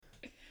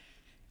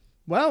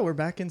Well, we're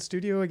back in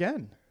studio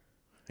again.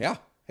 Yeah.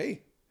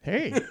 Hey.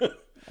 Hey.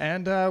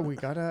 And we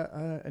got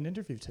an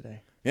interview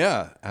today.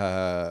 Yeah.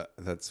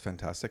 That's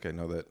fantastic. I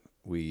know that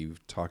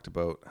we've talked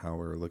about how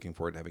we're looking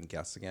forward to having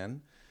guests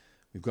again.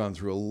 We've gone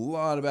through a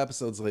lot of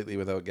episodes lately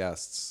without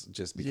guests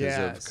just because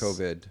of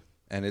COVID.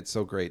 And it's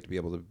so great to be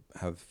able to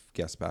have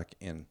guests back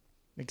in.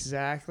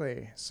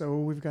 Exactly. So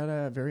we've got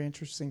a very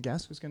interesting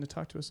guest who's going to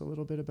talk to us a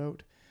little bit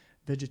about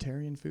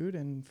vegetarian food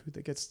and food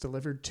that gets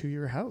delivered to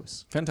your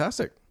house.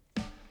 Fantastic.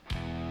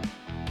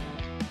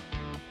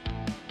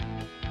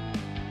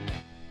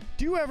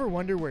 Do you ever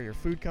wonder where your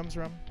food comes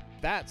from?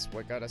 That's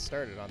what got us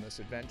started on this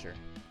adventure.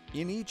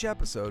 In each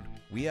episode,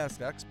 we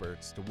ask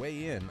experts to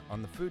weigh in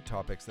on the food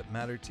topics that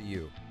matter to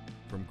you,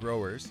 from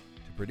growers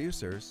to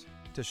producers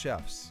to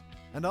chefs.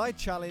 And I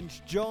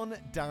challenge John,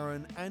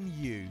 Darren, and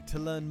you to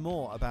learn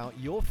more about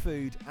your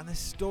food and the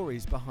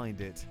stories behind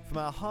it. From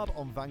our hub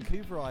on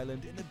Vancouver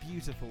Island in the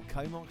beautiful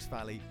Comox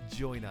Valley,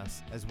 join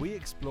us as we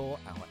explore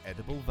our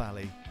edible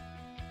valley.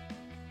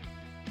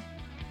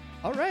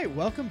 All right,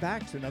 welcome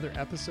back to another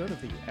episode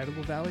of the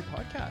Edible Valley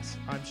podcast.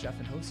 I'm chef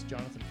and host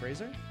Jonathan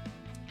Fraser.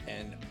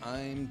 And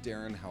I'm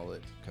Darren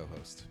Howlett,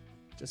 co-host.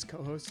 Just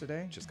co-host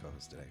today? Just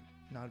co-host today.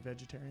 Not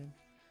vegetarian?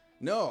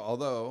 No,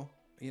 although,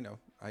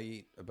 I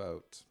eat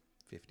about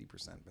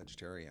 50%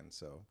 vegetarian,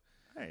 so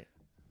Right.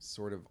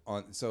 sort of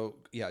on. So,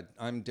 yeah,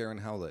 I'm Darren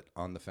Howlett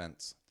on the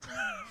fence.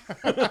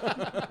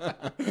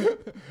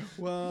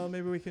 Well,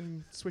 maybe we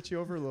can switch you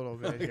over a little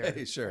bit here.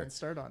 Okay, sure. And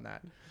start on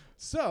that.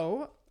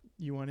 So,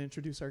 you want to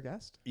introduce our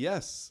guest?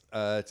 Yes.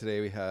 Today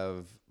we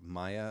have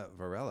Maya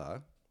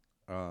Varela,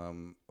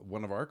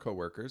 one of our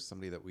coworkers,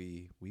 somebody that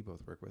we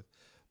both work with,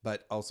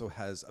 but also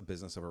has a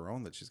business of her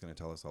own that she's going to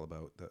tell us all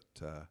about.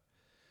 That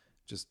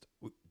just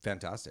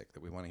fantastic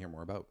that we want to hear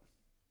more about.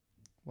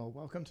 Well,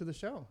 welcome to the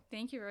show.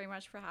 Thank you very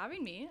much for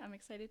having me. I'm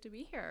excited to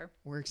be here.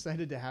 We're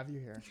excited to have you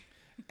here.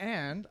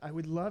 And I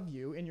would love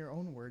you, in your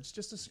own words,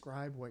 just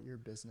describe what your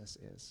business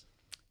is.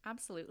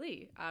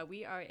 Absolutely.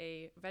 We are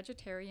a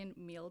vegetarian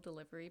meal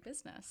delivery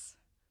business.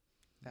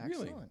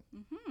 Really? Excellent.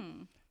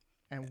 Mm-hmm.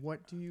 And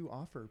what do you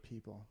offer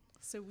people?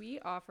 So we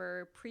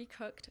offer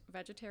pre-cooked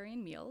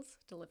vegetarian meals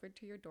delivered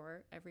to your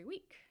door every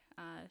week.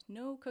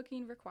 No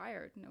cooking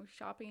required, no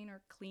shopping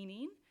or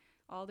cleaning.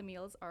 All the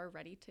meals are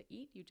ready to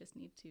eat. You just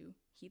need to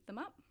heat them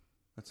up.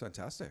 That's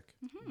fantastic.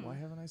 Mm-hmm. Why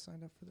haven't I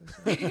signed up for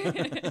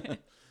this?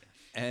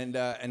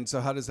 And so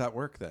how does that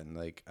work then?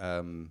 Like,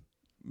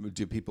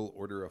 do people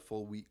order a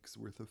full week's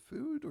worth of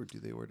food, or do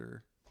they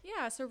order?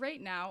 Yeah, so right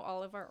now,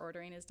 all of our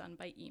ordering is done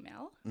by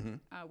email.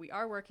 Mm-hmm. We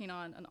are working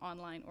on an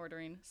online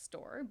ordering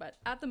store, but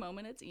at the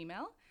moment it's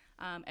email.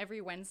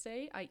 Every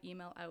Wednesday, I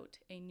email out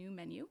a new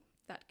menu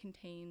that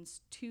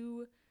contains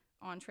 2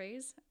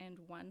 entrees and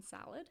 1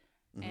 salad.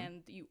 Mm-hmm.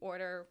 And you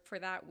order for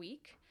that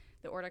week.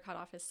 The order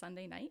cutoff is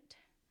Sunday night.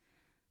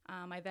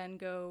 I then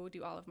go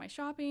do all of my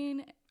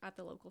shopping at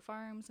the local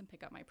farms and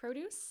pick up my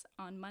produce.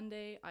 On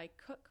Monday, I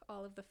cook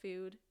all of the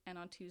food, and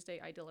on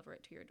Tuesday, I deliver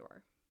it to your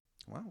door.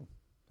 Wow,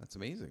 that's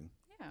amazing.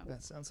 Yeah.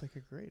 That sounds like a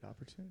great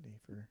opportunity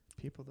for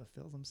people to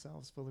fill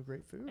themselves full of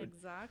great food.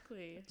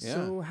 Exactly. Yeah.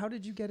 So how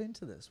did you get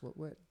into this?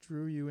 What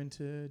drew you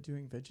into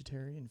doing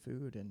vegetarian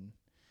food and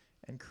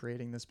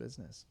creating this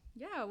business?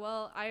 Yeah,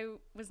 well, I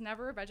was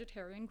never a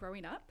vegetarian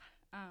growing up.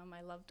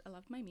 I loved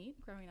my meat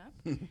growing up.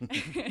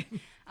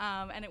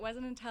 And it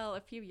wasn't until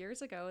a few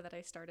years ago that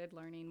I started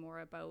learning more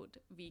about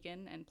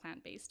vegan and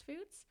plant-based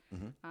foods.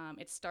 Mm-hmm.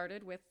 It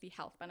started with the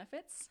health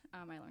benefits.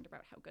 I learned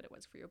about how good it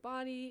was for your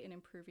body and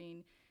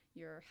improving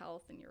your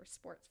health and your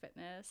sports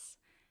fitness.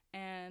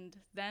 And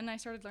then I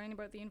started learning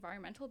about the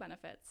environmental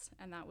benefits,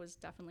 and that was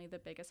definitely the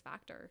biggest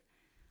factor.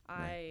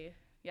 Right.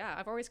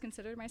 I've always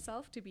considered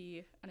myself to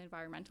be an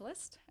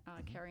environmentalist,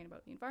 caring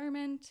about the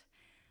environment,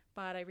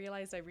 but I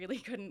realized I really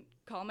couldn't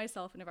call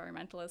myself an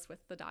environmentalist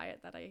with the diet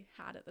that I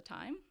had at the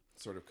time.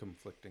 Sort of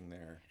conflicting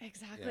there.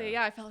 Exactly.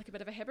 Yeah, I felt like a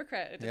bit of a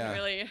hypocrite. It didn't Yeah.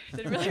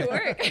 really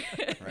work.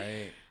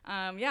 Right.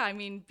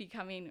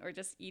 Becoming or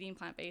just eating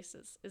plant-based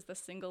is the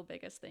single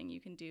biggest thing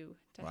you can do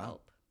to Wow.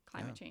 help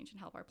climate change and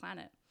help our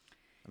planet.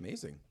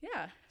 Amazing.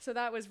 Yeah. So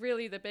that was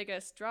really the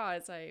biggest draw.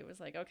 Is I was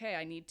like, okay,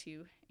 I need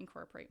to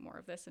incorporate more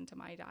of this into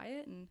my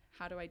diet, and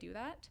how do I do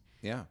that?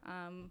 Yeah.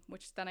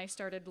 Which then I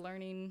started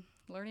learning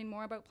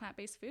more about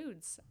plant-based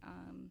foods.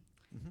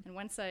 And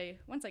once I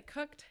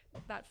cooked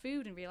that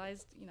food and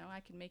realized,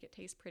 I can make it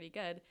taste pretty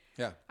good.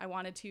 Yeah. I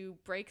wanted to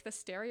break the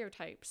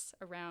stereotypes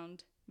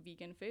around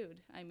vegan food.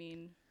 I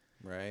mean,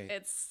 Right.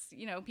 it's,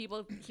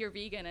 people hear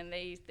vegan and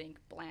they think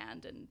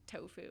bland and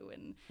tofu,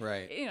 and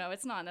Right.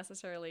 it's not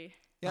necessarily.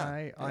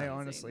 Yeah. I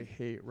honestly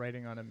hate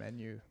writing on a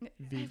menu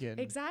vegan.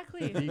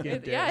 Exactly.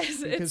 Vegan dish,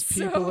 Yes, because it's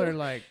people so, are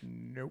like,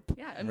 nope.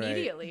 Yeah,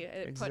 immediately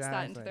it puts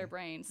that into their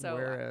brain. So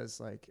whereas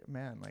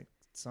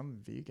some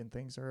vegan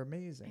things are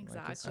amazing.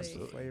 Like it's just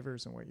the Exactly.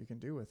 flavors and what you can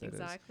do with it.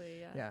 exactly,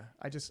 Yeah.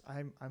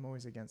 I'm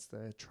always against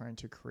the trying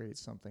to create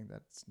something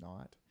that's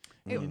not.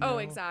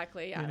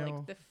 Exactly. Yeah,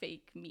 like the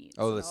fake meat.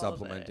 Oh, the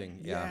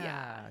supplementing. Yeah.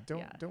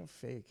 Yeah. Don't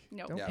fake.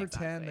 No, Don't yeah,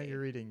 pretend that exactly.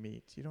 you're eating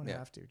meat. You don't Yeah.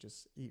 have to.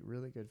 Just eat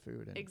really good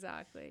food. And,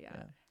 Exactly.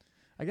 Yeah.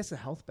 I guess the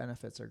health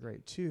benefits are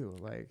great too.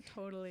 Like,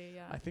 Totally,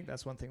 yeah. I think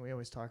that's one thing we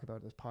always talk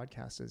about this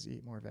podcast is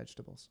eat more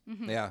vegetables.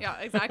 Yeah. Yeah,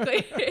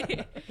 exactly.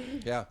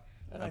 Yeah.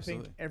 And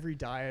Absolutely. I think every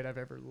diet I've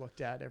ever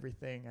looked at,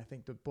 everything I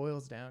think that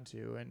boils down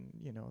to, and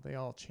you know, they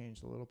all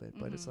changed a little bit,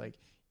 but it's like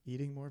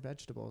eating more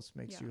vegetables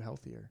makes Yeah. you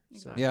healthier.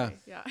 Exactly. Yeah.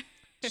 Yeah.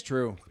 It's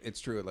true. It's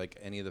true. Like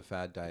any of the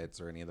fad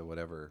diets or any of the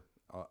whatever,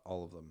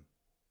 all of them.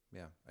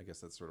 Yeah. I guess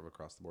that's sort of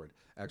across the board.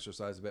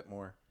 Exercise a bit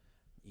more,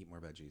 eat more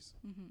veggies.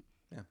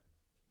 Yeah.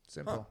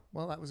 Simple. Huh.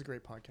 Well, that was a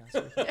great podcast.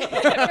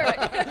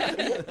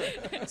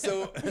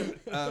 So,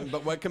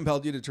 but what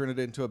compelled you to turn it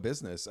into a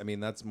business? I mean,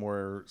 that's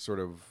more sort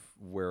of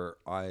where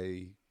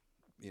I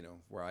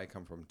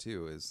come from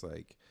too, is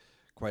like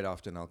quite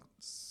often I'll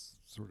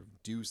sort of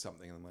do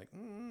something and I'm like,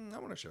 I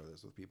want to share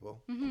this with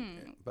people.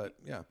 But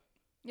yeah.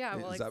 Yeah,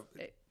 well, Is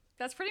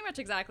that's pretty much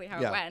exactly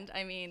how Yeah. it went.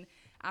 I mean,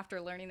 after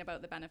learning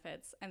about the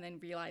benefits and then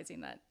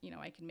realizing that, you know,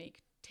 I can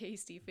make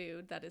tasty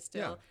food that is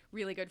still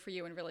really good for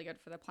you and really good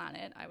for the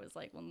planet, I was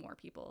like, well, more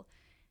people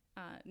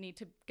need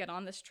to get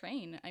on this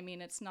train. I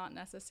mean, it's not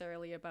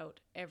necessarily about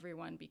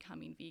everyone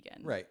becoming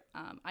vegan. Right.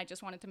 I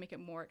just wanted to make it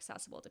more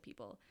accessible to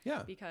people.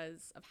 Yeah.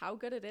 Because of how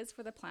good it is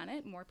for the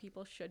planet, more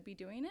people should be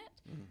doing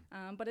it.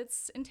 But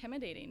it's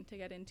intimidating to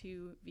get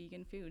into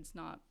vegan foods.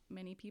 Not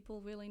many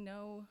people really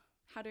know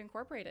how to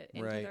incorporate it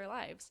into Right. their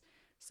lives.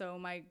 So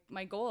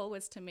my goal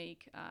was to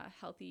make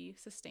healthy,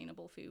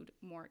 sustainable food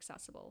more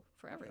accessible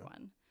for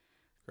everyone.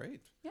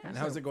 Great. Yeah. And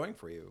how's it going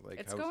for you? Like,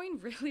 It's going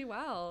really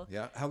well.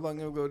 Yeah. How long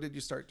ago did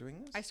you start doing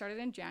this? I started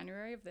in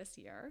January of this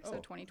year, so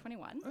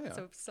 2021. Oh, yeah.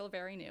 So still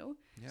very new.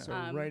 Yeah. So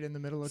right in the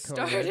middle of COVID.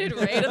 Started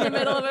right in the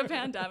middle of a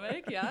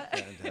pandemic, yeah.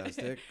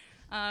 Fantastic.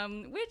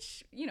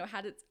 Which, you know,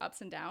 had its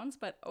ups and downs,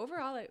 but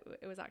overall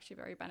it was actually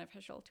very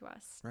beneficial to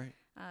us. Right.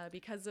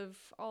 Because of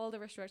all the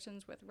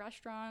restrictions with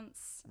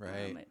restaurants.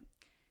 Right.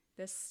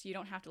 You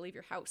don't have to leave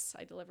your house.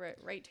 I deliver it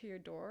right to your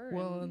door.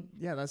 Well, and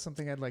yeah, that's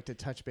something I'd like to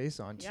touch base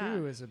on too,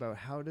 Yeah. is about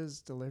how does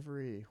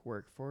delivery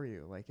work for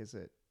you? Like,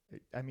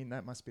 I mean,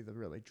 that must be the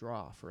really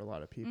draw for a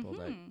lot of people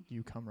that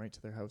you come right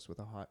to their house with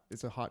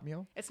it's a hot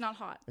meal? it's not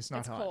hot. It's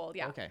not hot. Cold.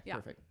 Yeah. Okay, yeah.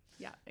 perfect.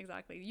 Yeah,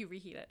 exactly. You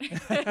reheat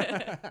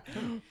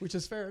it. Which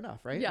is fair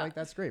enough, right? Yeah. Like,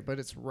 that's great, but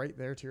it's right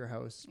there to your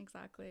house.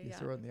 Exactly. You yeah.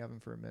 throw it in the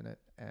oven for a minute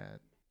and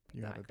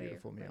you have a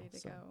beautiful meal. Ready to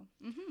So,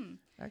 go.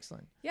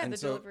 excellent. Yeah, And the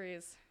so- delivery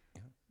is.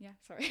 Yeah,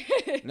 sorry.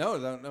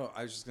 No.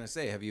 I was just gonna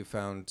say,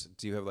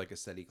 do you have like a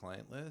steady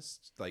client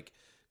list? Like,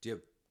 do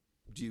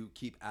you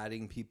keep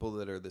adding people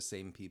that are the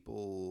same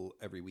people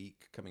every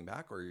week coming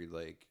back, or are you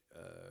like,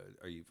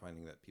 are you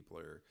finding that people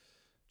are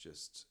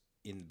just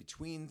in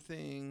between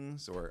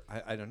things, or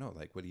I don't know,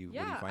 like what are you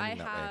finding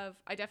that way?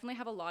 I definitely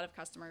have a lot of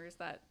customers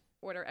that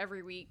order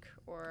every week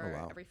or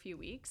wow. every few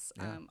weeks.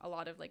 Yeah. A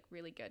lot of like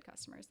really good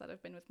customers that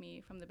have been with me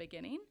from the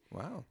beginning.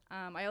 Wow.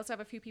 I also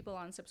have a few people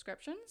on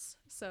subscriptions,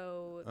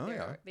 so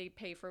they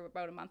pay for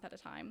about a month at a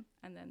time,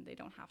 and then they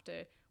don't have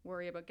to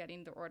worry about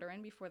getting the order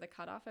in before the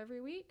cutoff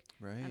every week.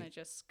 Right. And it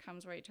just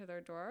comes right to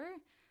their door.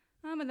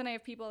 And then I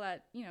have people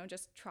that, you know,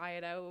 just try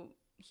it out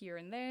here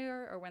and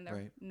there, or when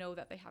they know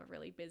that they have a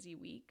really busy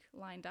week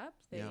lined up,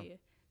 they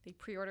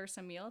pre-order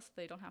some meals so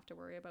they don't have to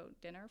worry about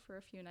dinner for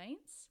a few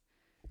nights.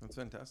 That's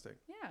fantastic.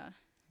 Yeah.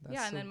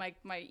 That's And then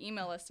my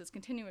email list is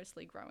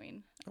continuously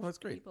growing. Oh, that's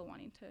great. People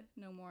wanting to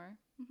know more.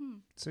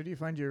 So do you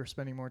find you're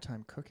spending more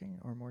time cooking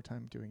or more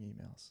time doing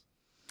emails?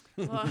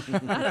 Well,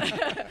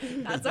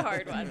 that's a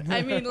hard one.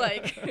 I mean,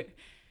 like,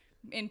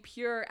 in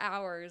pure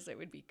hours, it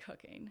would be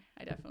cooking.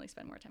 I definitely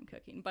spend more time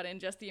cooking. But in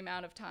just the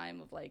amount of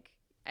time of, like,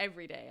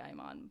 every day I'm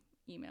on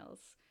emails,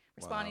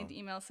 responding to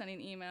emails, sending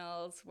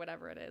emails,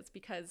 whatever it is,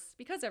 because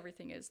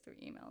everything is through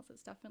emails.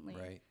 It's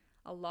definitely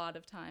a lot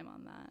of time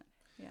on that.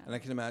 Yeah. And I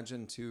can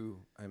imagine too,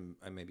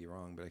 I may be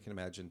wrong, but I can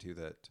imagine too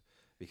that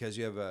because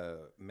you have a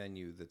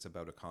menu that's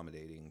about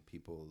accommodating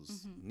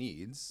people's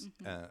needs,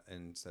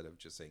 instead of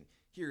just saying,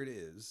 here it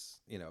is,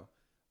 you know,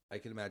 I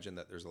can imagine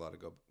that there's a lot of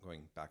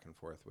going back and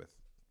forth with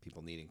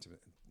people needing to,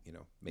 you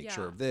know, make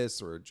sure of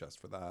this or adjust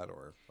for that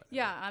or whatever.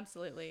 Yeah,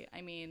 absolutely.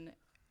 I mean,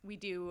 we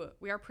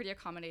are pretty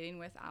accommodating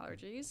with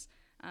allergies.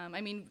 I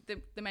mean,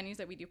 the menus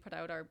that we do put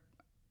out are,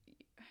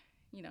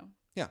 you know,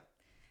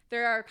 they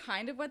are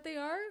kind of what they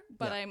are,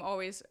 but I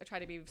try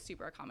to be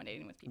super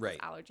accommodating with people's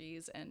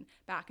allergies and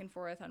back and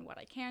forth on what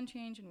I can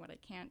change and what I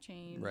can't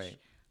change,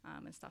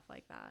 and stuff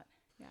like that.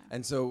 Yeah.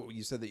 And so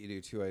you said that you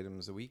do 2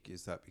 items a week.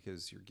 Is that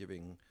because you're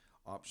giving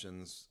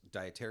options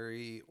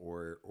dietary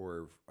or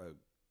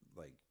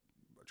like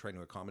trying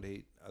to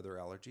accommodate other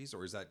allergies,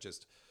 or is that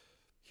just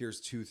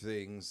here's 2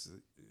 things?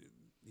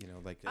 You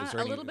know, like is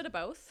there a little bit of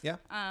both. Yeah.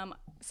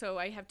 So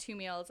I have 2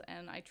 meals,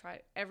 and I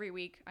try every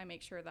week. I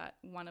make sure that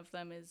one of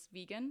them is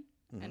vegan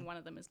and one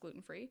of them is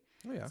gluten-free.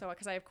 Oh yeah. So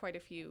because I have quite a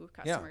few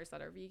customers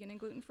that are vegan and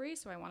gluten-free,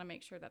 so I want to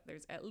make sure that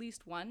there's at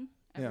least one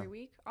every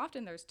week.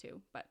 Often there's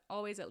 2, but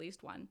always at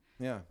least one.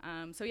 Yeah.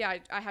 So yeah,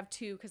 I have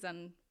 2 because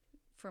then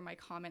for my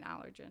common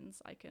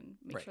allergens, I can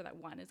make sure that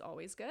 1 is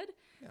always good.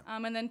 Yeah.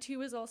 And then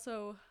 2 is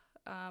also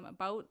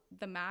about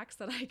the max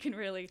that I can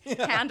really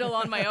handle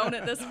on my own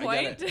at this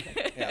point.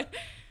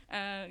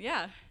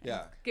 Yeah.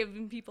 Yeah.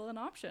 Giving people an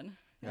option.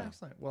 Yeah.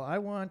 Excellent. Well, I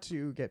want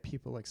to get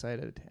people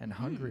excited and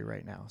hungry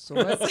right now. So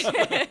let's,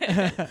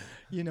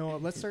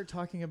 let's start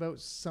talking about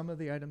some of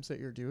the items that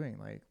you're doing.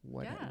 Like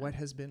what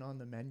has been on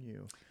the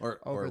menu Or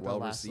over the well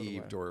last little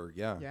received, while. or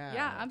yeah.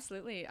 Yeah,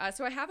 absolutely.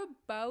 So I have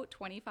about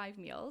 25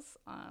 meals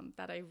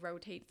that I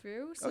rotate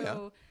through.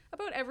 So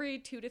about every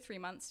 2 to 3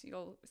 months,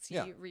 you'll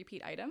see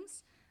repeat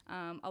items.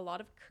 A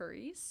lot of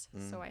curries.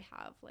 So I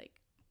have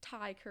like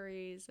Thai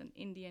curries and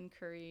Indian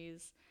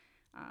curries,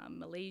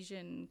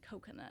 Malaysian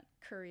coconut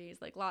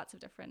curries, like lots of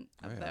different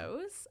of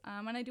those.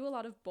 And I do a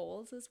lot of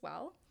bowls as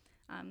well.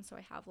 So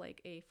I have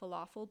like a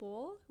falafel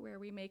bowl where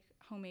we make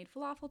homemade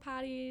falafel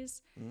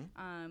patties,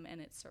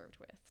 and it's served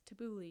with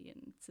tabbouleh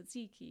and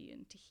tzatziki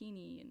and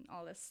tahini and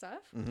all this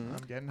stuff. I'm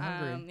getting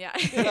hungry.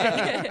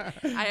 Yeah.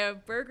 I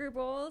have burger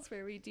bowls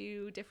where we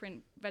do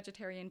different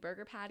vegetarian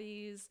burger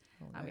patties.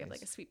 Nice. We have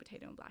like a sweet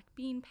potato and black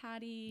bean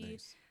patty.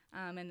 Nice.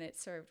 And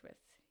it's served with,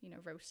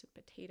 roasted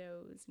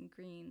potatoes and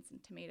greens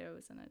and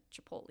tomatoes and a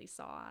chipotle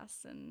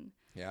sauce and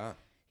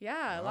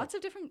lots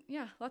of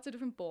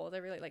different bowls. I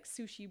really like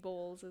sushi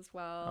bowls as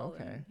well.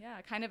 Okay.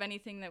 And, kind of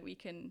anything that we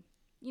can,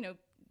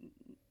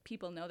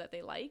 people know that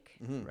they like,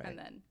 Right. and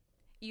then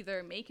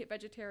either make it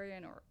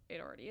vegetarian or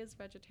it already is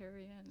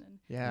vegetarian, and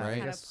I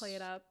kind guess of play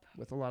it up.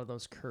 With a lot of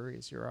those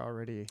curries, you're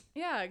already,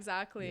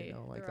 Exactly.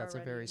 that's a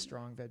very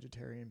strong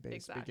vegetarian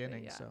based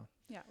beginning. Yeah. So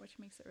Which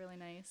makes it really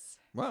nice.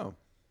 Wow.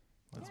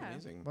 That's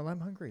amazing. well, I'm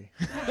hungry.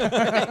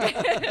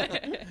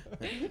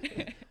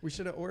 We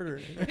should have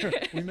ordered.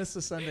 We missed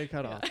the Sunday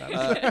cutoff.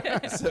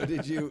 So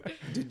did you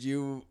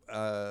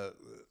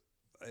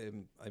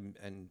and I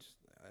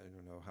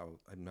don't know how,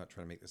 I'm not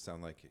trying to make this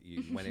sound like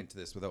you went into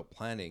this without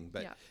planning,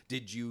 but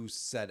did you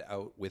set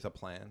out with a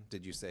plan?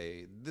 Did you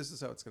say, this is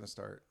how it's going to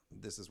start,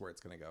 this is where it's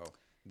going to go,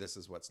 this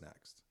is what's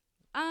next?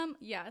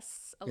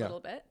 Yes, a little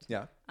bit.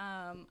 Yeah.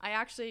 I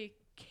actually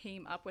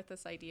came up with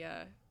this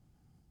idea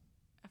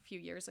a few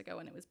years ago,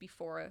 and it was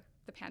before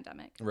the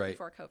pandemic,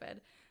 before COVID.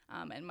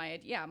 And my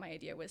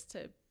idea was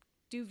to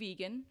do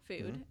vegan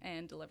food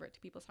and deliver it to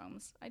people's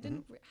homes. I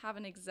didn't have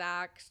an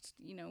exact,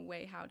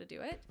 way how to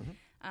do it.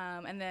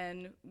 And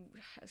then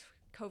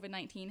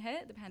COVID-19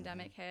 hit, the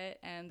pandemic hit,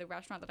 and the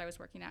restaurant that I was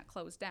working at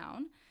closed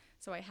down.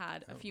 So I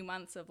had a few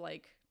months of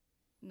like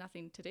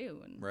nothing to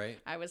do. And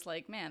I was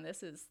like, man,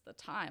 this is the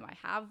time. I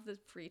have the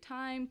free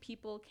time.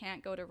 People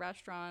can't go to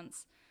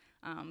restaurants.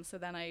 So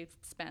then I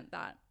spent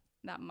that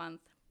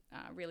month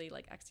really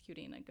like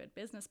executing a good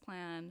business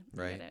plan,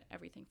 get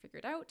everything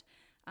figured out.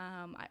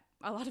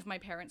 A lot of my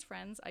parents'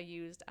 friends I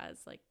used as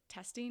like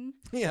testing.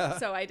 Yeah.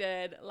 So I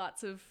did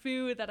lots of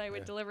food that I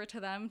would deliver to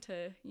them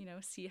to,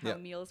 see how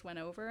meals went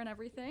over and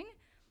everything.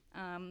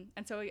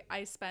 And so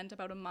I spent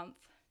about a month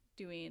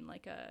doing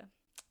like a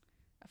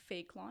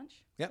fake launch.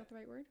 Is that the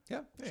right word?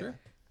 Yeah, sure.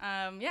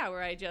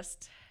 Where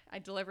I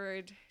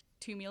delivered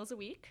 2 meals a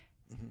week.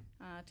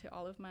 To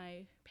all of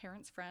my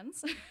parents'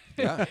 friends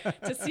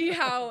to see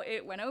how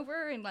it went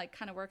over and like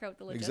kind of work out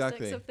the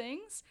logistics of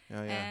things.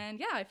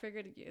 And I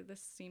figured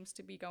this seems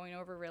to be going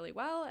over really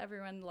well.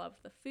 Everyone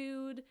loved the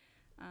food.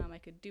 I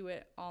could do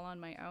it all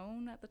on my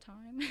own at the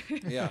time.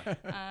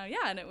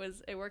 And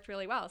it worked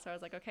really well. So I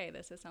was like, okay,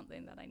 this is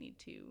something that I need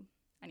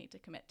to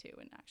commit to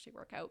and actually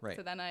work out.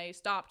 So then I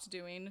stopped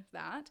doing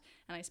that,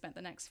 and I spent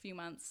the next few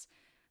months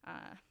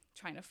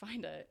trying to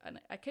find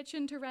a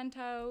kitchen to rent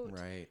out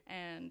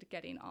and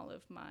getting all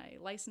of my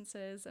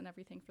licenses and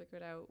everything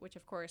figured out, which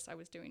of course I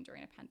was doing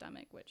during a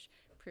pandemic, which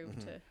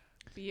proved to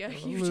be a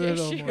huge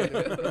issue.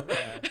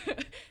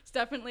 It's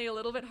definitely a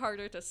little bit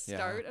harder to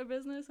start a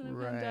business in a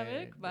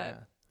pandemic,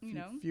 but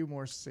few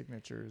more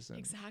signatures. And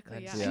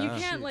exactly. Yeah. And you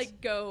can't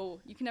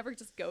you can never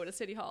just go to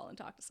City Hall and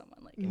talk to someone.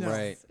 Like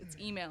it's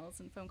emails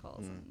and phone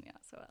calls and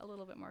so a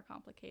little bit more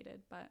complicated,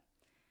 but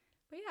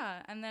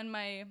and then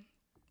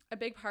a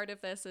big part of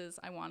this is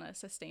I want a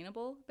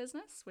sustainable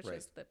business, which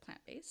is the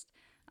plant-based,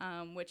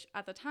 which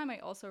at the time I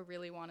also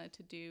really wanted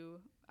to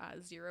do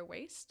zero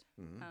waste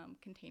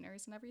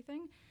containers and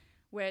everything,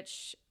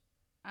 which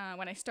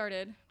when I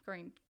started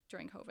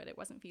during COVID, it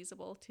wasn't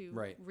feasible to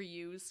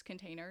reuse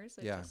containers.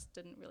 It just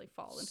didn't really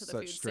fall into the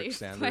food safe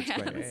plans.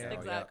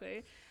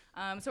 Exactly.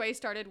 So I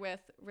started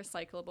with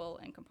recyclable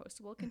and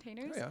compostable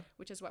containers,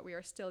 which is what we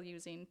are still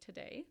using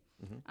today.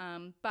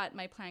 But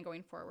my plan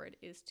going forward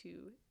is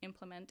to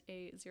implement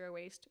a zero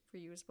waste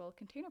reusable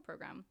container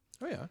program.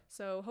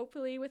 So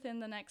hopefully within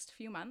the next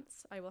few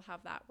months, I will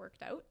have that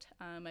worked out.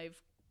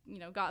 I've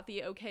got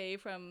the okay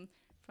from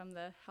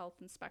the health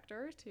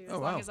inspector to as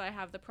long as I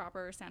have the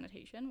proper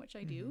sanitation, which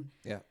I do.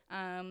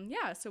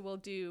 So we'll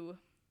do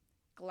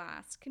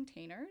glass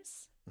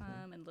containers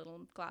and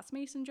little glass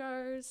mason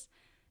jars.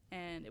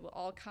 And it will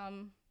all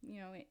come,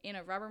 in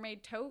a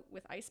Rubbermaid tote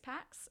with ice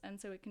packs. And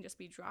so it can just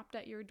be dropped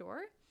at your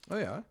door.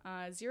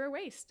 Zero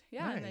waste.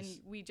 Nice. And then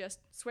we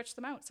just switch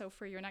them out. So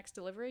for your next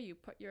delivery, you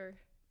put your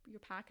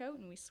pack out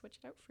and we switch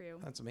it out for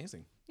you. That's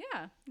amazing.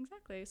 Yeah,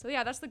 exactly. So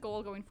that's the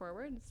goal going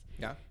forward.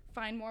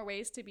 Find more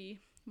ways to be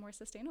more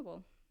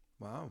sustainable.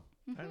 Wow.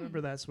 I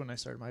remember that's when I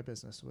started my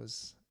business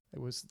was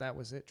that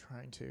was it,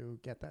 trying to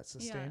get that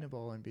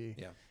sustainable and be,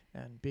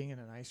 and being in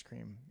an ice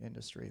cream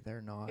industry,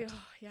 they're not. Oh,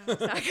 yeah,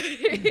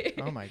 exactly.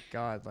 Oh my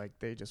God. Like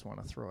they just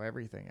want to throw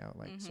everything out.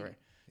 Like, sorry.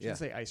 I shouldn't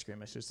say ice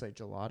cream. I should say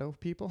gelato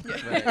people.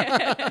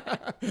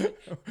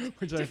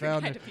 Which I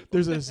found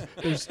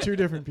there's two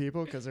different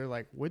people, because they're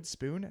like, wood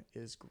spoon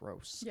is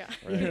gross. Yeah.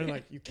 Right. You're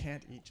like, you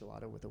can't eat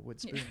gelato with a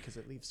wood spoon because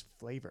it leaves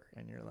flavor.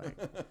 And you're like,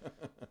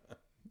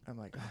 I'm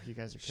like, oh, you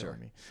guys are killing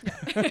me.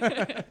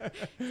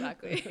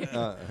 Exactly.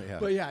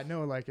 But yeah,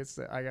 no, like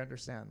I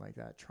understand like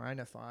that, trying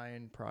to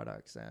find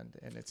products and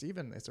it's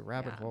a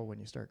rabbit hole when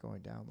you start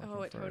going down.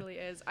 Oh, it totally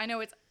is. I know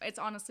it's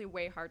honestly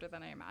way harder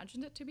than I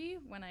imagined it to be.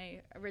 When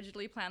I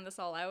originally planned this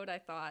all out, I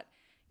thought,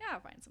 I'll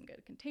find some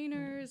good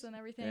containers and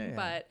everything.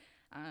 But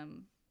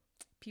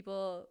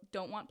people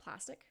don't want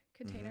plastic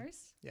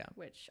containers,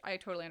 which I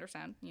totally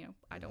understand. You know,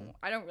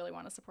 I don't really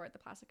want to support the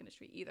plastic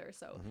industry either.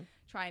 So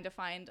trying to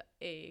find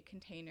a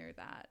container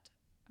that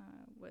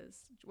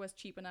was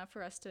cheap enough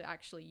for us to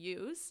actually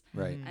use,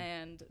 right,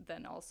 and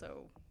then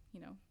also,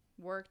 you know,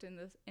 worked in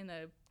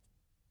a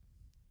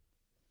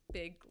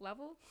big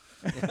level.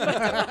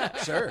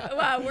 Sure.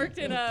 Wow, worked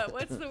in a,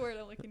 what's the word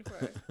I'm looking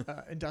for?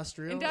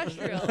 Industrial.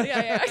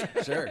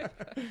 Yeah. Sure.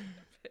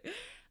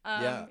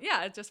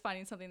 Just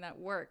finding something that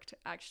worked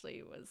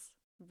actually was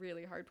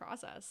really hard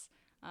process.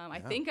 I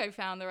think I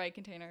found the right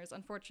containers.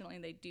 Unfortunately,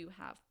 they do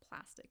have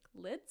plastic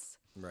lids,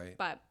 right,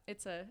 but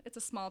it's a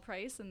small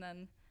price, and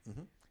then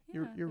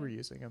you're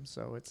reusing them,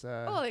 so it's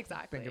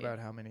exactly. Think about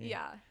how many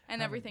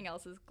and everything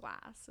else is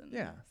glass, and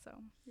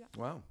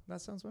wow,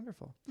 that sounds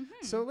wonderful.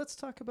 So let's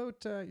talk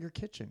about your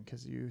kitchen,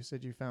 because you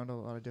said you found a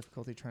lot of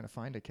difficulty trying to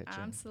find a kitchen.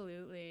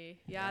 Absolutely.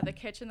 The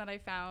kitchen that I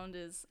found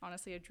is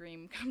honestly a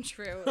dream come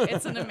true.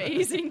 It's an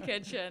amazing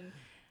kitchen.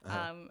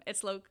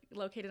 It's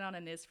located on a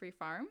Nizfree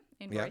farm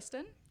in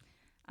Royston.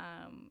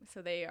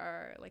 So they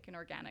are like an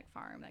organic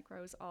farm that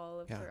grows all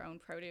of their own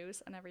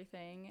produce and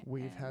everything.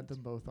 We've had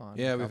them both on.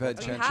 Yeah, we've had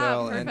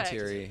Chanchel and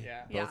Thierry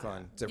both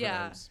on different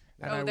ends.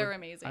 And they're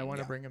amazing. I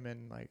want to bring them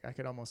in. Like, I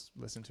could almost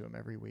listen to them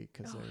every week,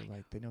 because they're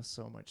like, they know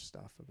so much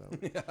stuff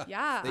about. They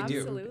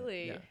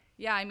absolutely. do.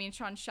 Yeah, I mean,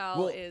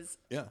 Chanchel is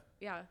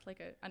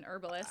like an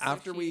herbalist.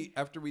 After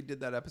we did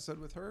that episode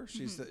with her,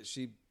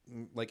 she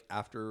like,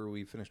 after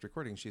we finished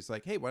recording, she's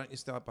like, hey, why don't you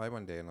stop by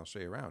one day and I'll show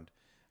you around?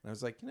 And I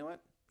was like, you know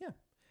what? Yeah.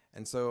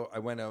 And so I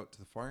went out to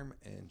the farm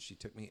and she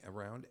took me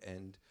around,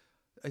 and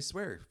I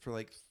swear for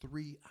like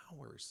 3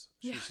 hours,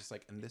 she was just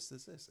like, and this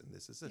is this, and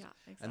this is this. Yeah,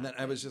 exactly. And then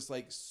I was just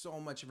like, so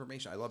much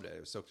information. I loved it.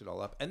 I soaked it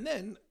all up. And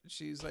then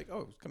she's like,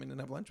 oh, come in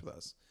and have lunch with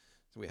us.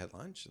 So we had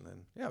lunch, and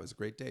then, it was a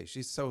great day.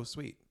 She's so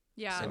sweet.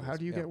 Yeah. So how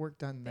do you get work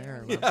done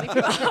there? Oh,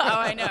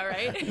 I know,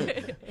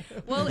 right?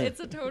 Well, it's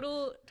a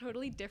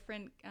totally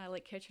different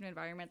like kitchen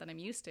environment than I'm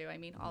used to. I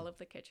mean, all of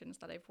the kitchens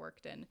that I've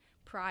worked in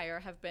prior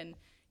have been,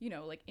 you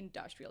know, like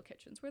industrial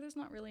kitchens where there's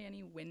not really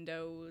any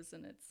windows,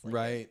 and it's like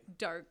a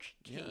dark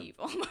cave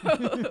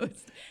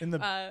almost. In the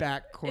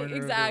back corner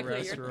of the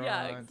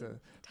restaurant.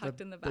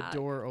 Tucked in the back. The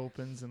door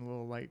opens and a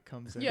little light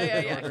comes in.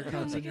 The order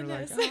comes in, you're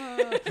like,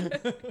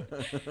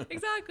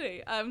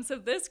 Exactly. So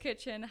this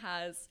kitchen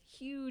has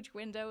huge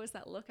windows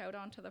that look out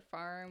onto the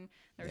farm.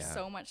 There's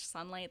so much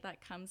sunlight that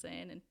comes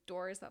in, and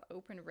doors that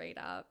open right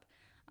up.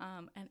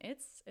 And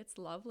it's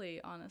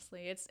lovely,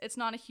 honestly. It's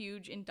not a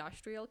huge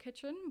industrial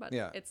kitchen, but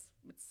it's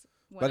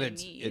what I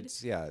need.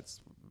 It's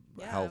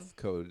health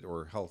code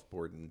or health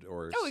board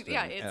endorsed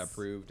and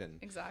approved, and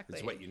exactly,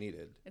 it's what you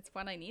needed. It's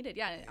what I needed.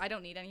 Yeah, I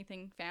don't need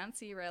anything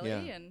fancy really,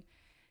 and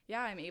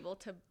I'm able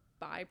to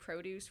buy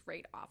produce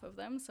right off of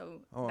them.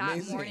 So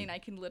amazing. Morning I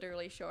can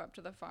literally show up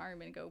to the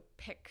farm and go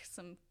pick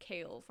some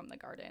kale from the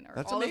garden, or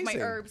That's all amazing. of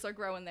my herbs are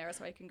growing there,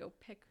 so I can go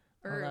pick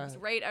herbs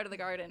right out of the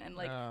garden and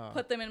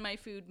put them in my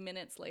food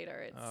minutes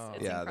later. It's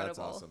incredible. That's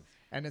awesome.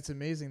 And it's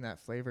amazing that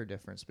flavor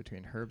difference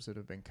between herbs that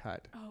have been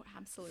cut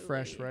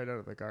fresh right out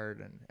of the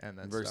garden, and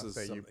then versus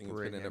stuff that you something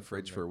bring put in a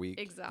fridge for a week.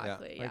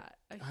 Exactly.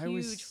 A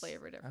huge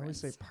flavor difference. I always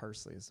say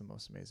parsley is the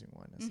most amazing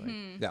one. It's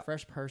like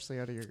fresh parsley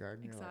out of your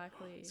garden. Exactly.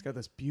 You're like, it's got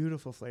this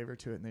beautiful flavor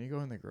to it, and then you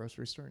go in the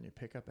grocery store and you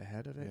pick up a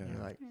head of it, and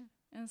you're like,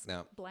 and it's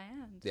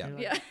bland.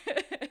 Yeah.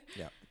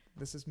 Yeah.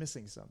 This is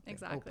missing something.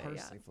 Exactly.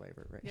 Parsley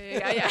flavor, right?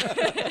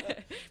 Yeah.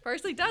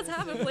 Parsley does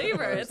have a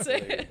flavor. It's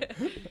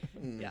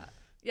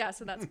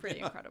so that's pretty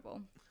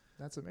incredible.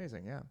 That's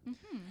amazing, yeah.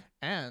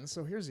 And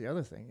so here's the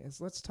other thing is,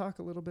 let's talk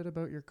a little bit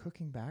about your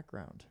cooking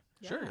background.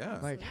 Sure, yeah.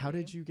 Like, how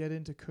did you get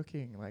into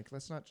cooking? Like,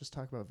 let's not just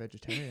talk about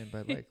vegetarian,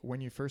 but like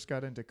when you first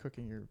got into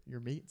cooking your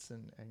meats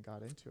and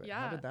got into it.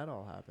 How did that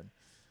all happen?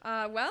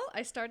 Well,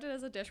 I started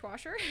as a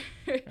dishwasher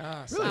when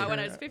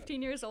I was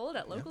 15 years old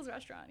at Local's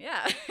restaurant.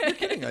 Yeah. You're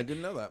kidding. I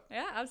didn't know that.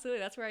 Yeah, absolutely.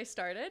 That's where I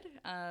started.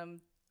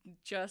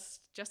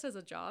 Just as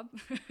a job.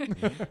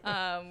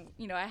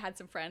 I had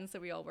some friends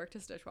that we all worked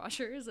as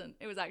dishwashers, and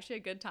it was actually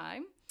a good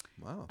time.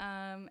 Wow.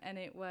 And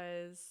it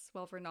was,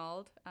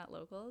 Vernald at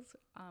Locals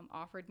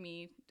offered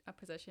me a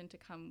position to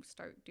come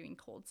start doing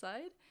cold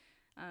side.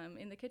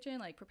 in the kitchen,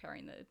 like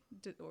preparing the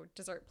or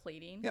dessert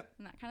plating Yep.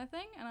 and that kind of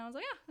thing. And I was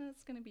like, yeah,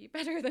 that's going to be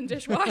better than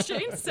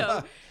dishwashing.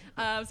 So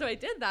I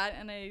did that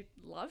and I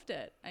loved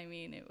it. I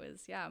mean, it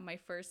was, my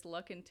first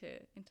look into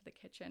the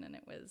kitchen, and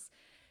it was,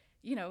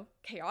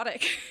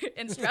 chaotic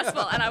and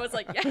stressful. And I was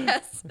like,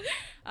 yes.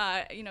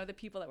 The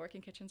people that work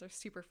in kitchens are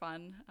super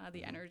fun.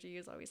 The energy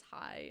is always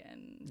high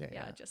and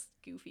just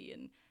goofy.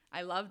 And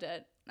I loved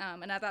it.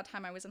 And at that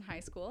time I was in high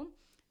school,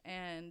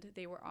 and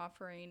they were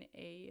offering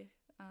a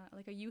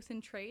youth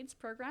in trades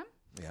program.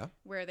 Yeah.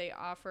 Where they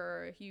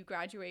offer, you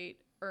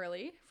graduate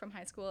early from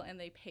high school and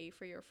they pay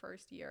for your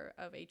first year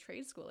of a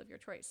trade school of your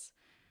choice.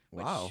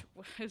 Wow.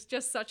 Which was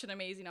just such an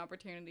amazing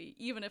opportunity.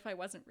 Even if I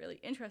wasn't really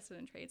interested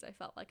in trades, I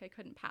felt like I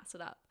couldn't pass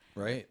it up.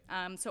 Right.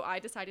 So I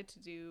decided to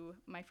do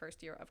my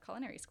first year of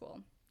culinary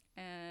school.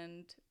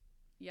 And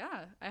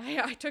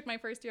I took my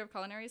first year of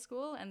culinary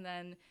school, and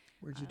then...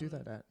 Where'd you do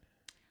that at?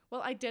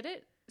 Well, I did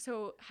it.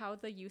 So how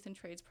the Youth and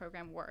Trades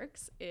program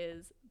works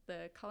is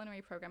the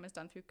culinary program is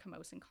done through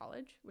Camosun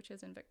College, which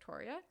is in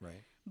Victoria.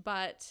 Right.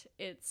 But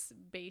it's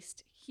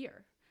based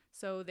here.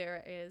 So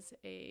there is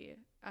a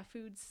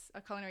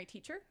culinary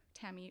teacher,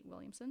 Tammy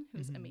Williamson,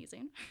 who's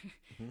amazing.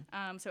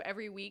 So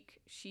every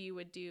week she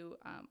would do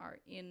our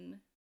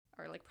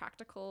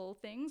practical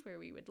things where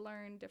we would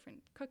learn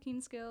different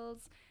cooking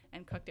skills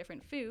and cook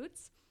different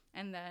foods.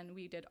 And then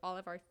we did all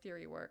of our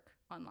theory work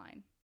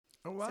online.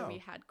 Oh, wow. So we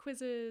had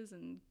quizzes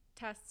and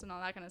tests and all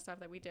that kind of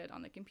stuff that we did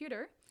on the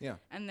computer. Yeah.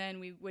 And then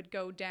we would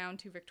go down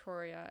to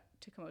Victoria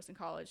to Camosun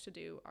College to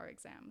do our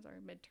exams,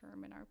 our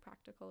midterm and our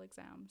practical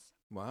exams.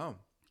 Wow.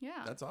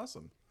 Yeah. That's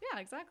awesome. Yeah,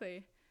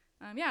 exactly.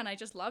 And I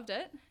just loved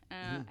it.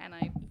 And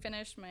I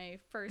finished my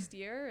first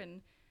year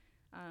and,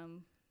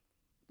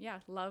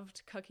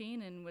 loved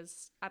cooking, and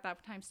was at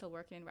that time still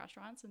working in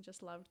restaurants and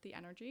just loved the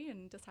energy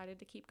and decided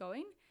to keep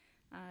going.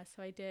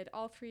 So I did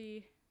all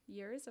 3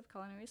 years of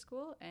culinary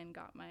school and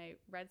got my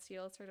Red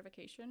Seal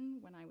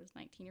certification when I was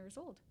 19 years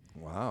old.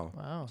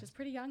 Wow. Which is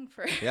pretty young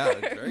for... Yeah,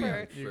 it's very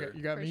young.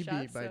 You got me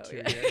beat by 2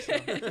 years. So.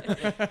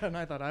 And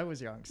I thought I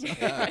was young. So.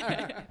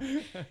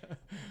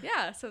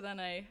 So then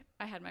I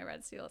had my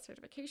Red Seal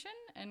certification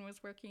and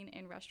was working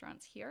in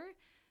restaurants here,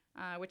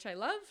 which I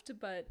loved,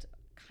 but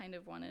kind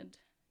of wanted,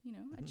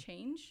 a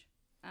change.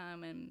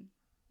 And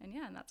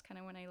that's kind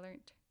of when I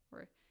learned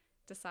or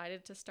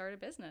decided to start a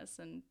business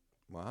and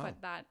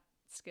put that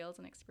skills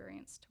and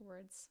experience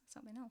towards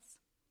something else.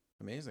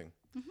 Amazing.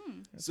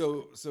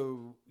 So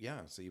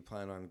you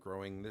plan on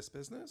growing this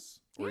business?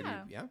 Or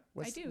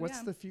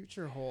What's the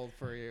future hold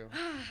for you?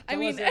 I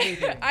mean,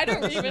 I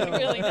don't even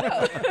really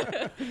know.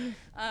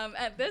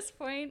 At this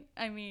point,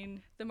 I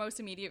mean, the most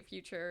immediate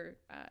future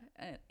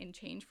in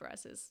change for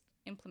us is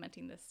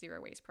implementing this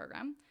zero waste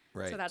program.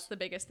 Right. So that's the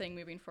biggest thing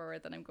moving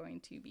forward that I'm going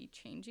to be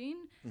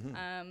changing.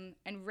 And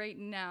right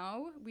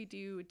now we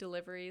do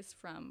deliveries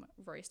from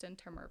Royston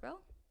to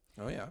Merville.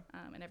 Oh yeah.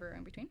 And everywhere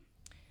in between.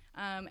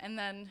 And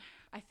then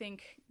I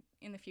think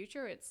in the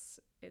future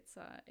it's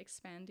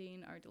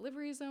expanding our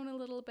delivery zone a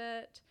little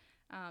bit,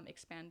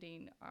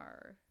 expanding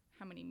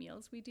how many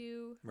meals we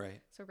do. Right.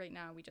 So right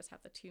now we just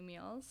have the 2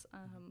 meals.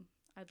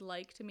 I'd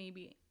like to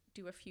maybe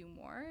do a few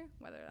more,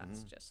 whether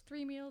that's just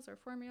 3 meals or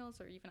 4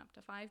 meals or even up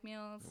to 5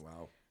 meals.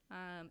 Wow.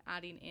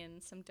 Adding in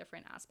some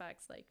different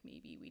aspects, like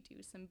maybe we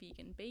do some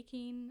vegan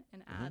baking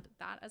and add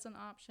that as an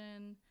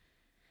option.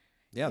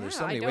 Yeah, there's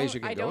so many ways you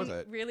can go with it. I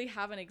don't really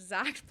have an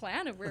exact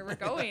plan of where we're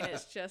going.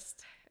 It's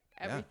just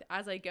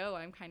as I go,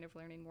 I'm kind of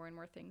learning more and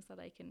more things that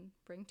I can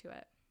bring to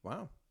it.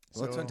 Wow.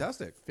 Well, that's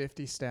fantastic.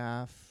 50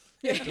 staff,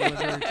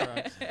 delivery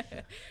trucks.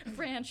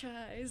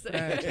 Franchise.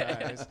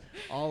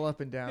 All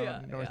up and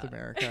down North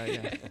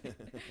America.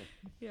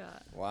 Yeah.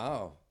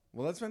 Wow.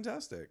 Well, that's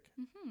fantastic.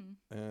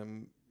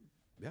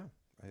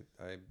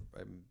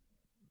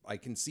 I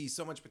can see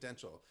so much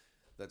potential.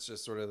 That's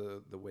just sort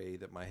of the way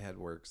that my head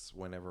works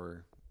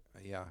whenever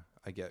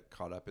I get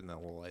caught up in the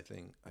whole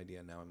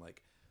idea. Now I'm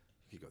like,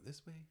 you could go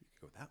this way, you could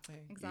go that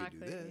way, exactly,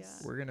 you could do this.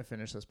 Yeah. We're gonna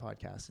finish this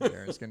podcast and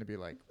Darren's gonna be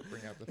like,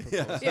 bring out the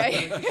proposal.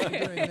 You're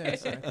doing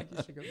this. I think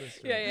you should go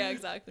this way. Yeah,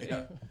 exactly.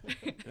 Yeah.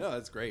 No,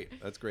 that's great.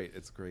 It's great.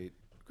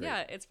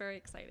 Yeah, it's very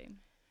exciting.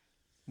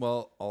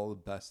 Well, all the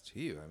best to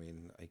you. I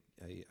mean,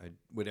 I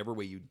whatever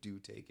way you do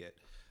take it,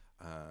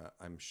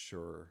 I'm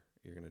sure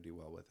you're going to do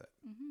well with it.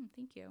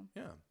 Thank you.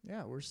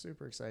 Yeah, we're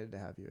super excited to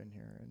have you in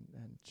here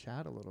and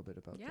chat a little bit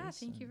about this. Yeah,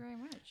 thank you very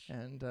much.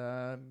 And,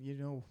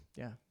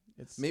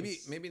 it's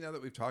maybe now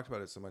that we've talked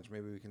about it so much,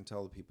 maybe we can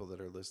tell the people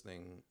that are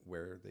listening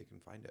where they can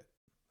find it.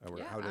 Or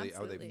how do they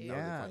find you?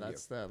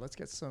 Let's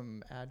get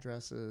some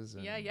addresses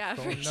and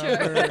phone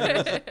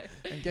numbers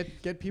and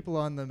get people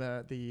on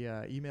the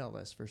email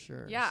list for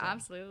sure. Yeah,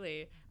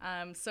 absolutely.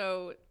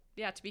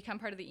 To become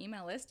part of the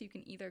email list, you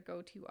can either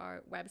go to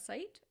our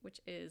website, which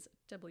is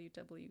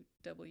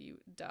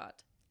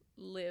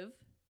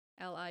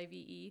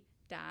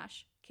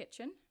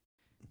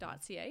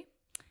www.live-kitchen.ca.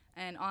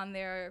 And on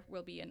there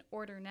will be an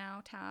Order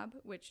Now tab,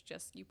 which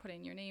just you put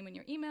in your name and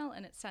your email,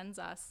 and it sends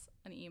us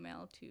an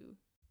email to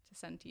to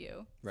send to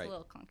you. It's Right. a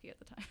little clunky at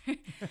the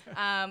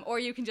time. Or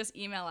you can just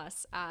email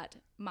us at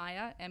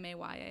Maya,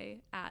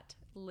 M-A-Y-A, at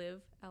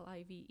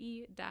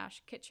L-I-V-E,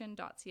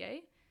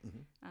 -kitchen.ca.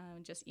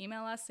 Just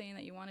email us saying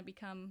that you want to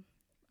become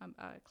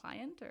a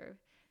client, or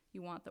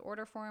you want the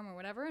order form or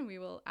whatever, and we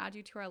will add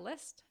you to our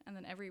list. And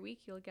then every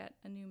week you'll get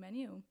a new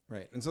menu.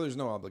 Right. And so there's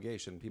no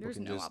obligation. People There's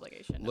can no just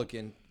obligation, no. look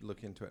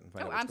into it and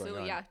find out what's Absolutely,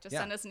 going on. yeah. Just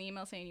send us an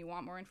email saying you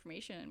want more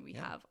information, and we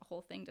have a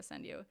whole thing to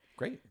send you.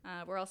 Great.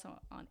 We're also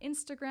on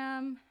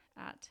Instagram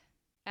at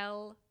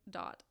L.I.V.E.kitchen.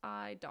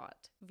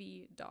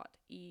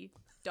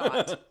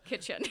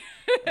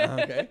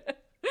 Okay.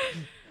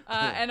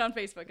 And on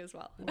Facebook as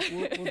well.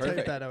 We'll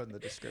type that out in the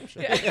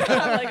description. I'm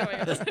like, oh my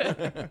gosh.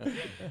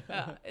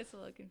 It's a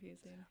little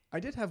confusing.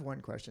 I did have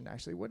one question,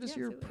 actually. What is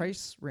your absolutely.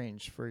 price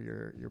range for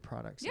your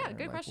products? Yeah, there?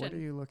 good What question. are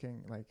you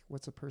looking like?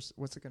 What's it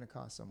going to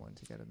cost someone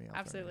to get a meal? from you?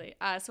 Absolutely.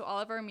 So all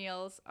of our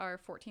meals are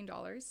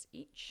 $14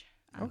 each.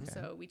 Okay.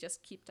 So we just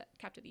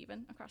kept it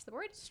even across the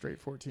board. Straight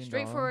 $14.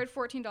 Straightforward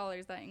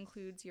 $14. That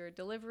includes your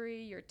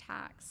delivery, your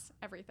tax,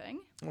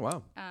 everything. Oh,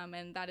 wow.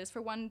 And that is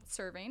for one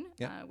serving,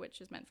 Yeah.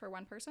 which is meant for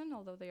one person,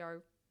 although they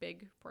are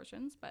big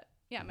portions, but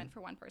meant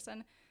for one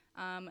person.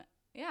 And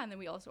then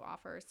we also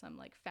offer some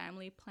like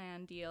family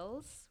plan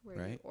deals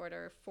where you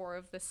order 4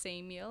 of the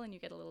same meal and you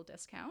get a little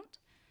discount.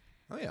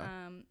 Oh,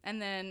 yeah. And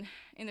then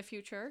in the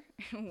future,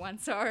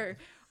 once our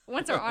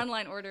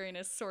online ordering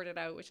is sorted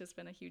out, which has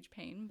been a huge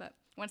pain, but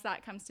once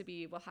that comes to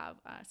be, we'll have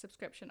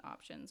subscription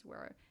options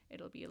where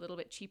it'll be a little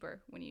bit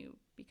cheaper when you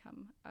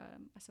become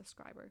a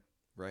subscriber.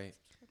 Right.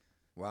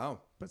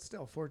 Wow. But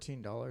still,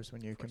 $14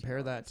 when you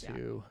compare that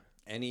to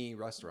Any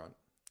restaurant.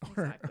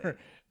 Exactly.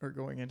 or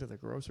going into the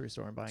grocery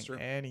store and buying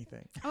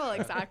anything. Oh,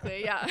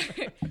 exactly. Yeah.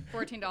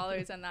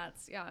 $14, and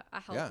that's a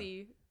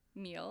healthy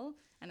meal,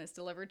 and it's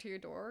delivered to your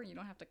door. You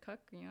don't have to cook,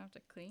 you don't have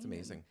to clean. It's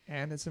amazing.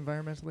 And it's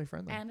environmentally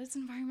friendly.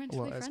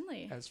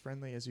 friendly. As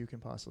friendly as you can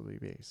possibly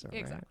be. So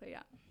Exactly,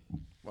 yeah.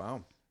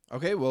 Wow.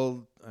 Okay,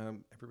 well,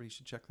 everybody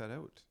should check that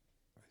out,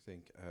 I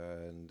think.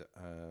 And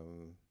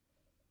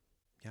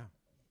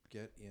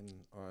get in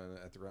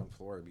at the ground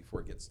floor before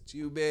it gets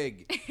too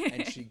big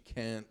and she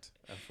can't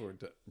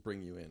afford to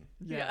bring you in.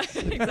 Yeah,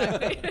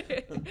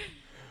 exactly.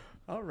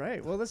 All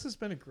right. Well, this has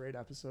been a great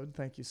episode.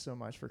 Thank you so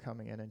much for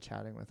coming in and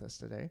chatting with us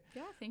today.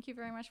 Yeah, thank you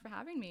very much for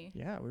having me.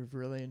 Yeah, we've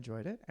really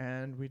enjoyed it.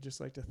 And we'd just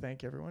like to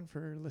thank everyone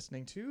for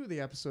listening to the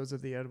episodes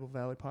of the Edible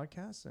Valley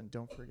podcast. And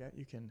don't forget,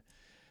 you can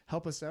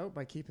help us out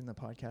by keeping the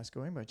podcast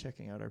going by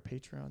checking out our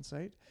Patreon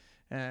site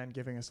and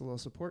giving us a little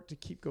support to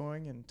keep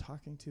going and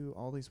talking to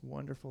all these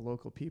wonderful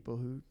local people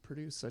who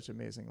produce such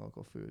amazing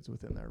local foods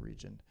within our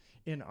region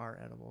in our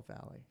Edible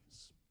Valley.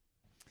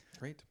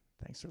 Great.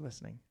 Thanks for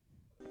listening.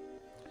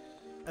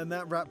 And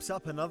that wraps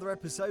up another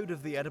episode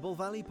of the Edible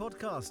Valley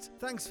podcast.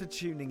 Thanks for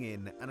tuning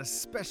in, and a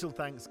special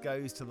thanks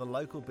goes to the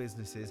local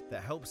businesses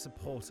that help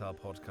support our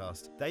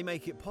podcast. They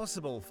make it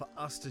possible for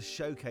us to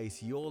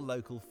showcase your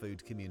local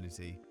food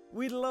community.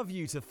 We'd love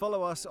you to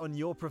follow us on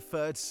your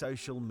preferred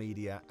social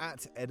media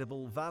at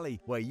Edible Valley,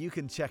 where you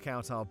can check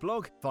out our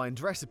blog, find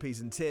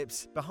recipes and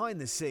tips, behind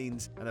the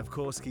scenes, and of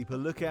course keep a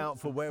lookout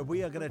for where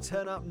we are going to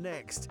turn up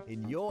next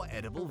in your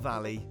Edible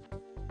Valley.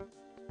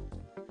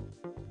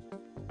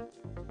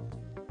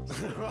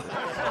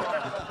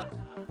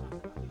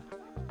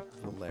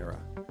 Valera.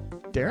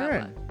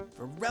 Darren.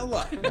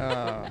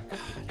 Varela.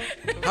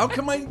 How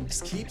come I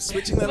just keep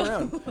switching that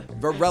around?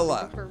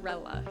 Varela.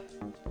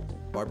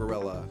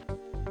 Barbarella.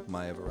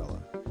 Maya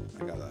Varela.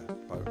 I got a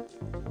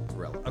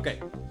Varela. Okay.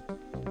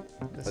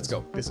 Let's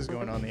go. This is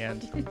going on the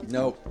end.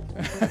 No.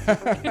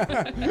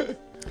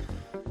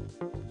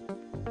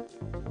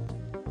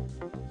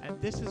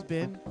 And this has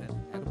been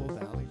an Edible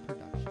Valley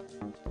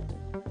production.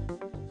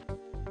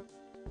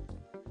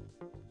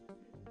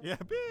 Yeah.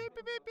 Beep,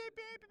 beep, beep, beep,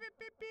 beep, beep,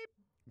 beep, beep.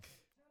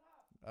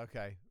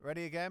 Okay.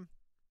 Ready again?